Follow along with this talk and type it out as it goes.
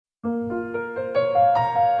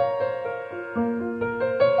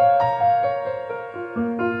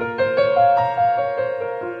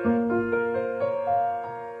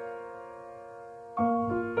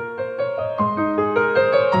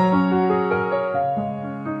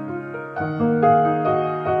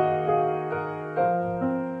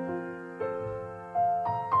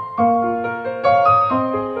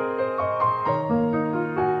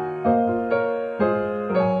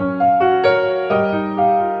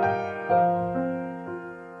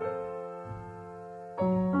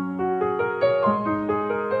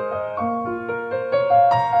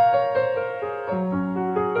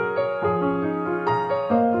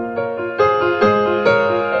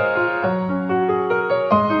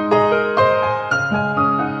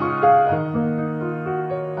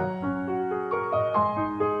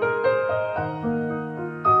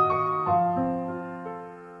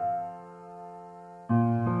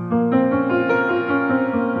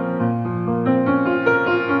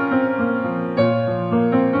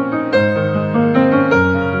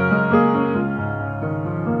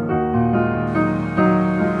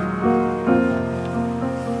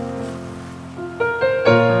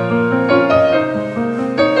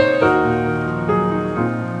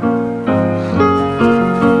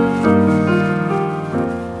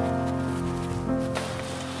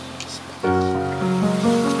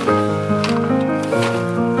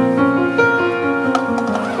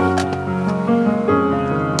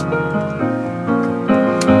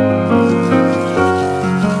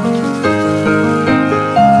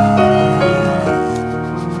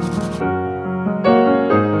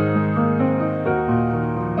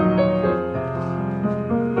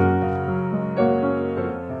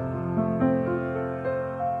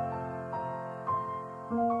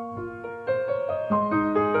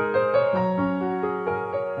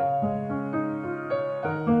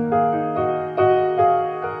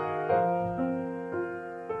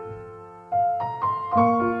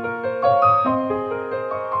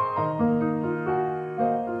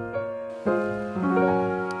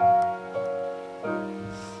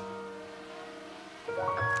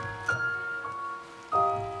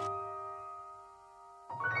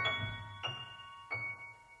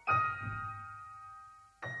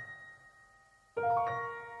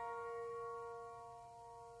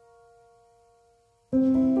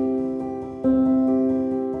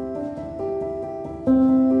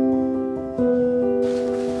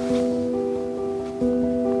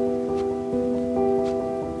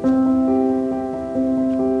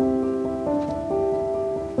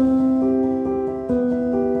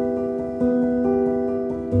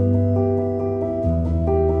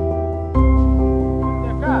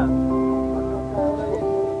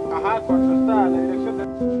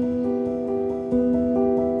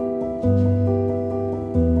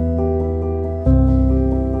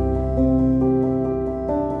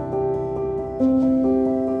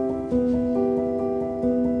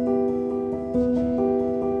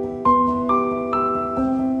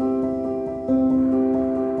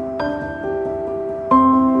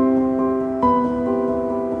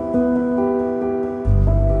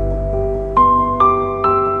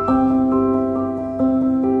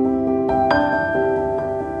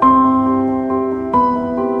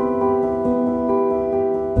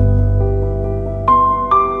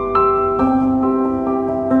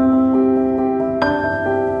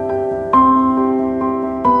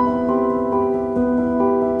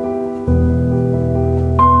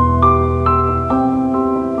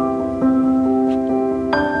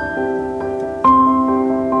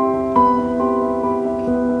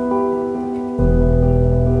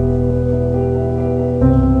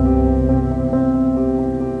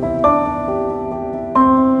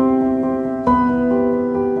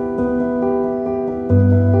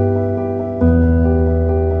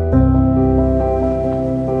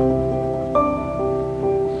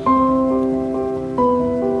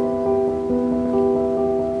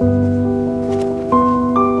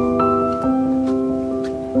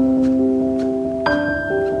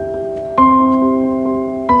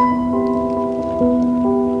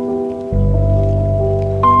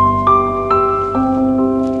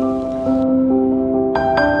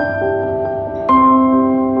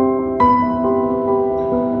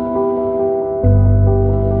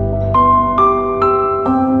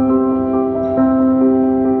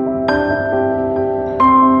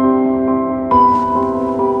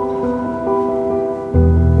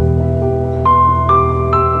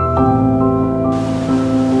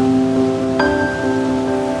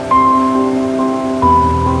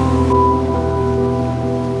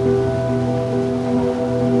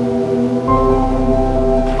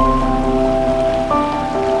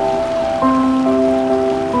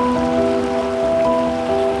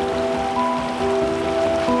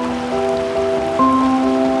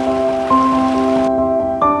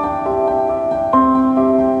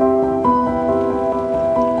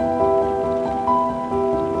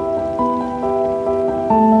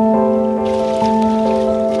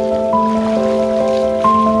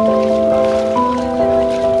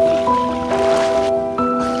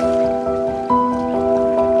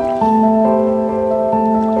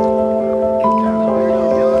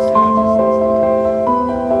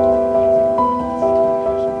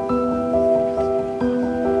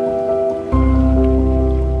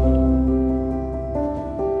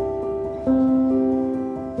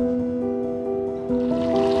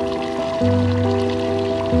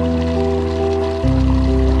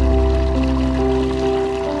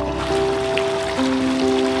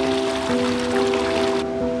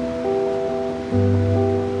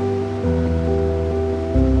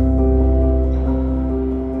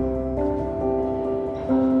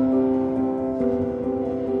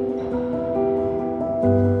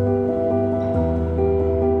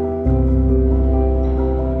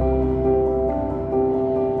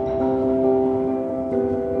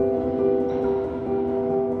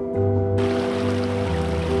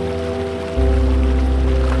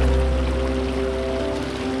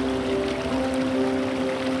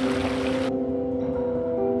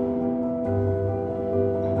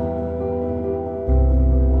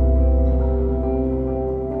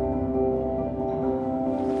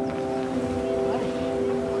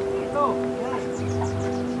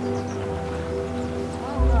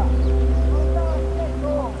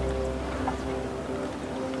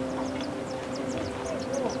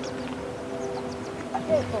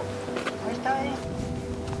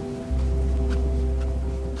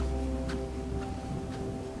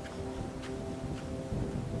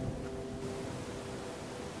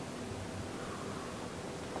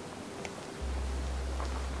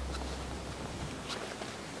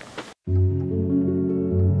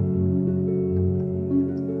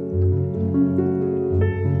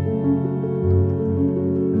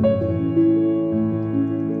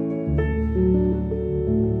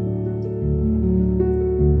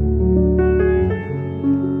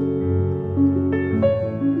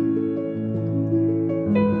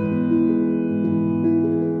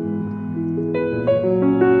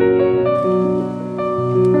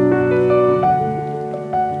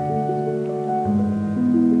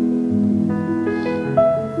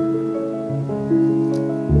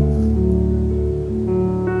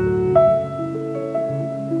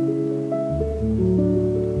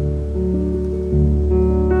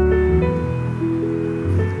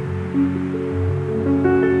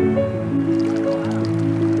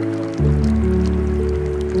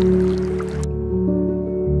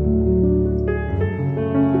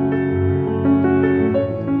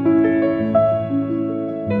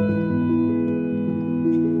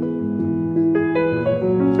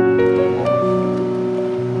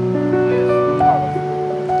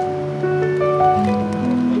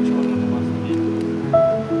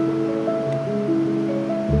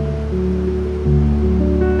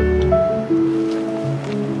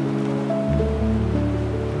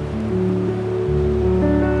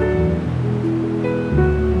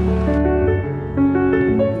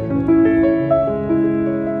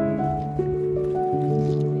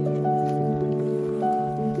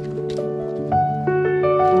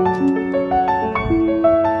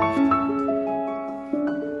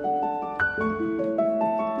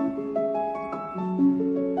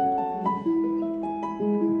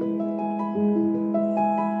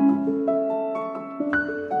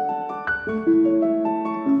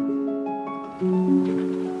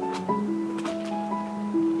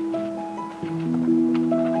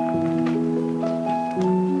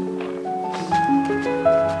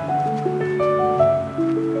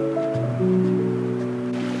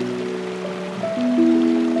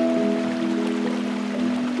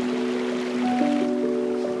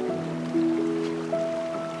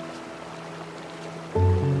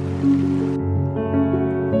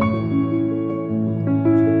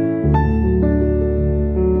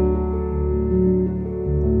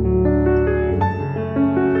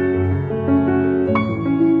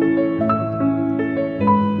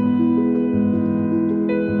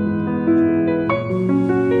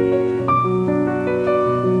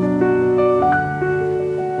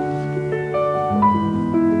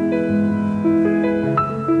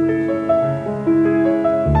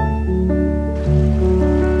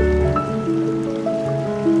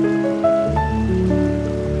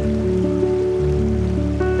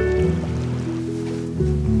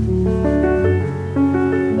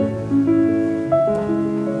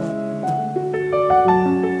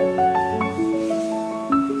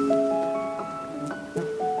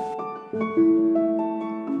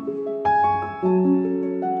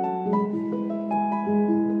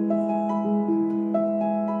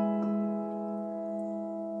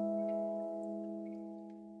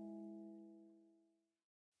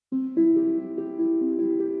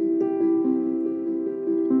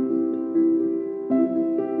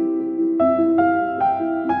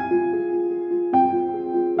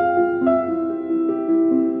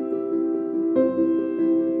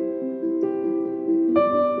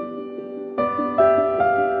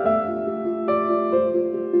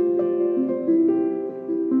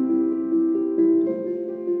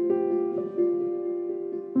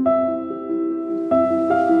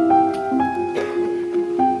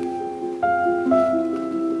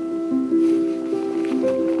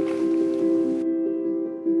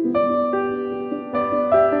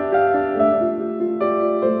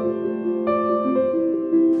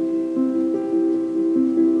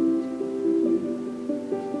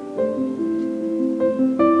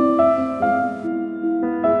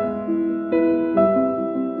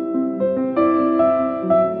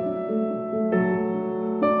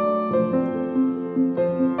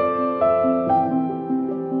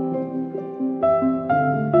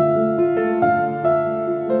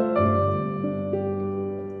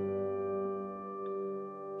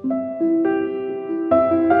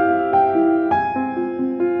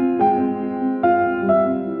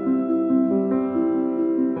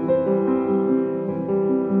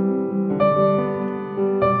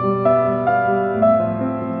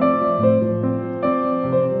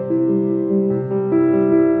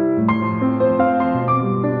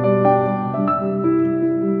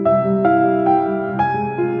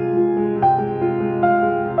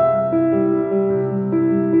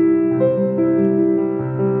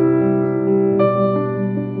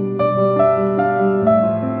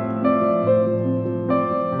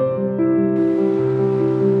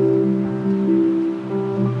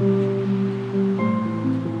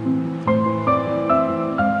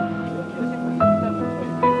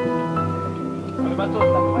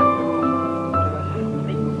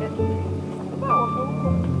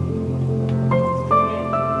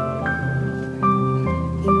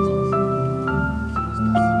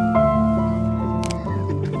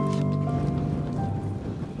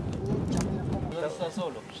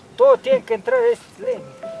Todo tiene que entrar este lente.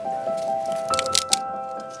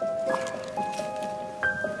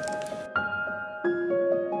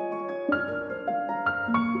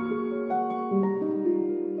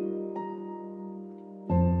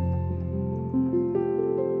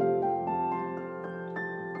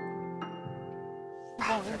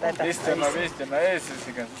 Viste, no, ese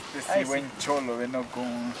sí buen cholo, veno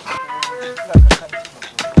con...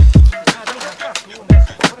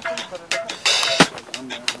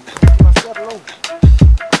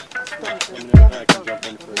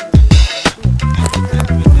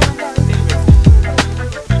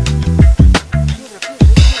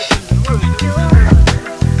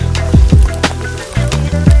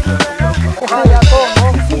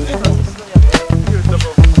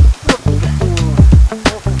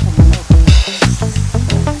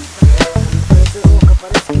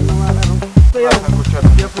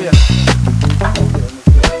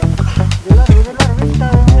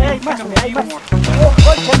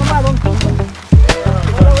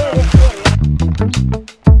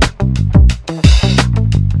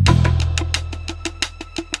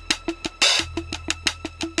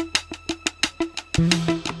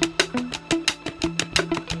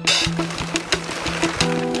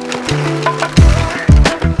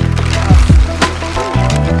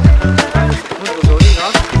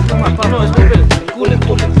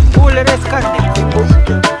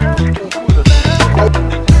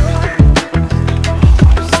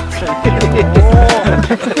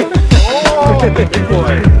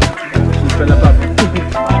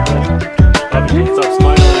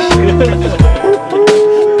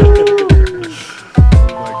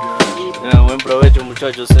 Buen provecho,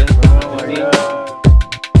 muchachos,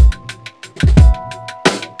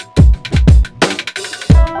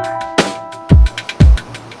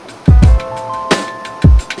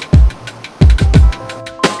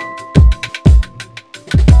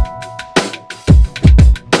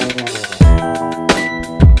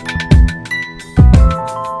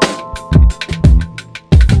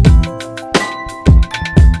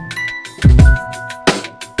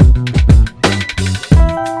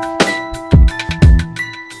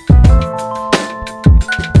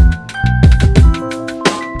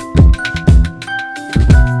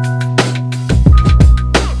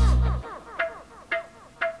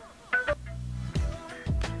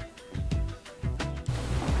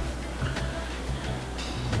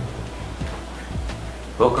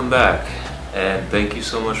 Welcome back, and thank you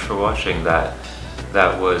so much for watching that.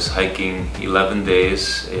 That was hiking 11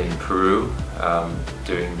 days in Peru,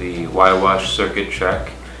 doing the Huayhuash circuit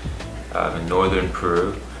trek in northern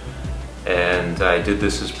Peru. And I did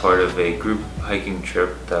this as part of a group hiking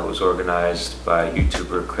trip that was organized by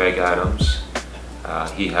YouTuber Craig Adams.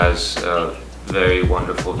 He has a very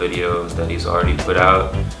wonderful video that he's already put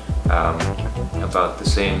out about the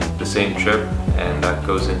same trip, and that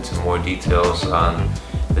goes into more details on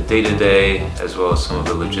the day-to-day as well as some of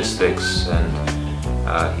the logistics, and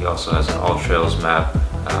he also has an all trails map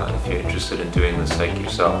if you're interested in doing this hike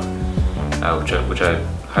yourself, which I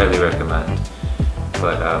highly recommend.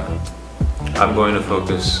 But I'm going to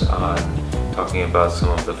focus on talking about some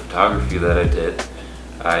of the photography that I did.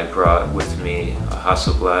 I brought with me a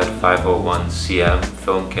Hasselblad 501 cm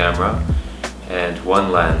film camera and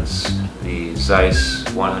one lens, the Zeiss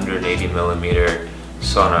 180mm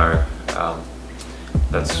sonar.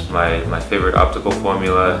 That's my favorite optical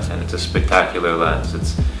formula, and it's a spectacular lens.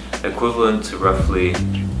 It's equivalent to roughly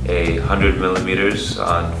 100mm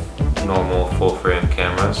on normal full-frame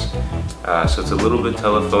cameras. So it's a little bit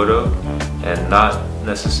telephoto and not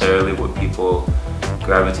necessarily what people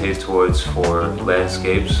gravitate towards for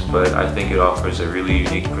landscapes, but I think it offers a really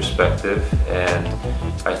unique perspective, and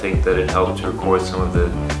I think that it helped record some of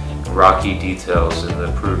the rocky details in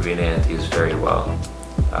the Peruvian Andes very well.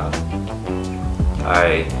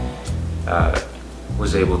 I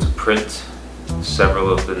was able to print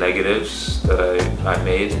several of the negatives that I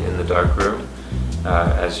made in the darkroom,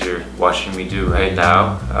 as you're watching me do right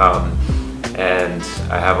now, and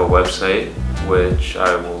I have a website which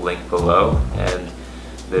I will link below, and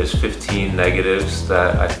there's 15 negatives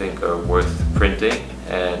that I think are worth printing,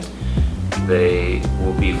 and they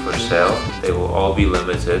will be for sale. They will all be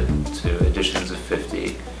limited to editions of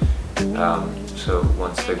 50. So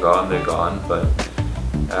once they're gone, but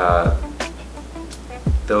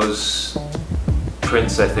those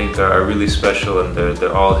prints I think are really special, and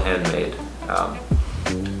they're all handmade.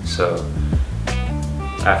 So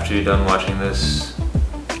after you're done watching this,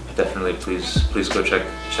 definitely please go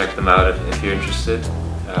check them out if you're interested.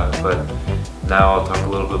 But now I'll talk a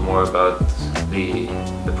little bit more about the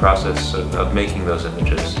process of making those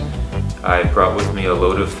images. I brought with me a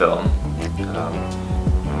load of film.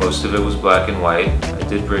 most of it was black and white. I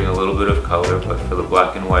did bring a little bit of color, but for the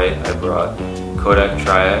black and white I brought Kodak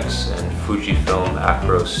Tri-X and Fujifilm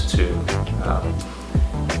Acros 2.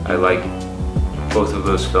 I like both of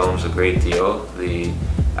those films a great deal. The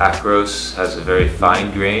Acros has a very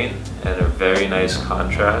fine grain and a very nice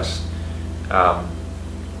contrast,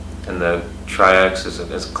 and the Tri-X is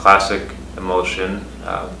a classic emulsion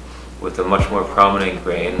with a much more prominent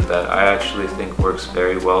grain that I actually think works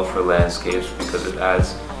very well for landscapes because it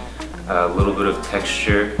adds a little bit of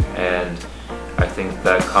texture, and I think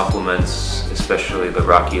that complements especially the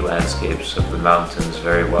rocky landscapes of the mountains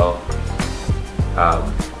very well.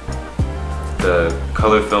 The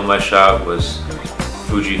color film I shot was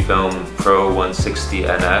Fujifilm Pro 160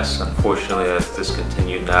 NS. Unfortunately that's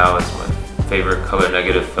discontinued now. It's my favorite color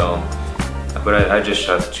negative film, but I just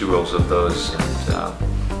shot 2 rolls of those and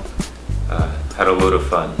had a load of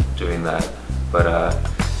fun doing that. But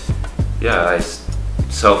yeah, I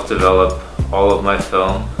self-develop all of my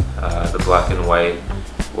film. The black and white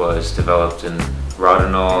was developed in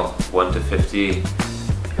Rodinal 1 to 50.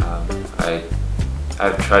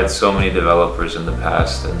 I've tried so many developers in the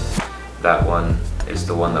past, and that one is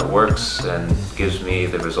the one that works and gives me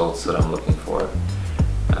the results that I'm looking for.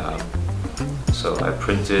 So I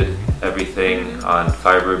printed everything on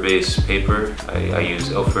fiber-based paper. I use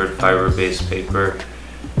Ilford fiber-based paper,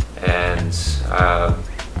 and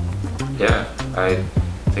yeah, I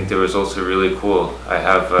think the results are really cool. I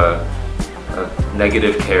have a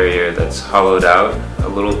negative carrier that's hollowed out a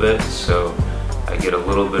little bit, so I get a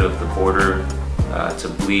little bit of the border to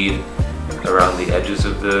bleed around the edges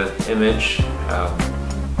of the image.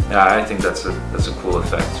 Yeah, I think that's a cool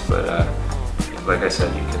effect, but like I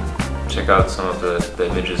said, you can check out some of the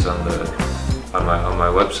images on my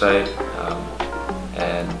website,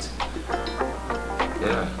 and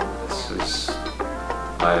yeah, this is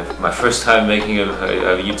my first time making a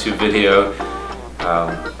YouTube video.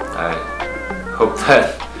 I hope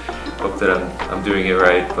that I'm doing it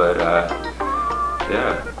right, but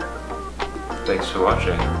yeah, thanks for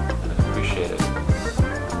watching.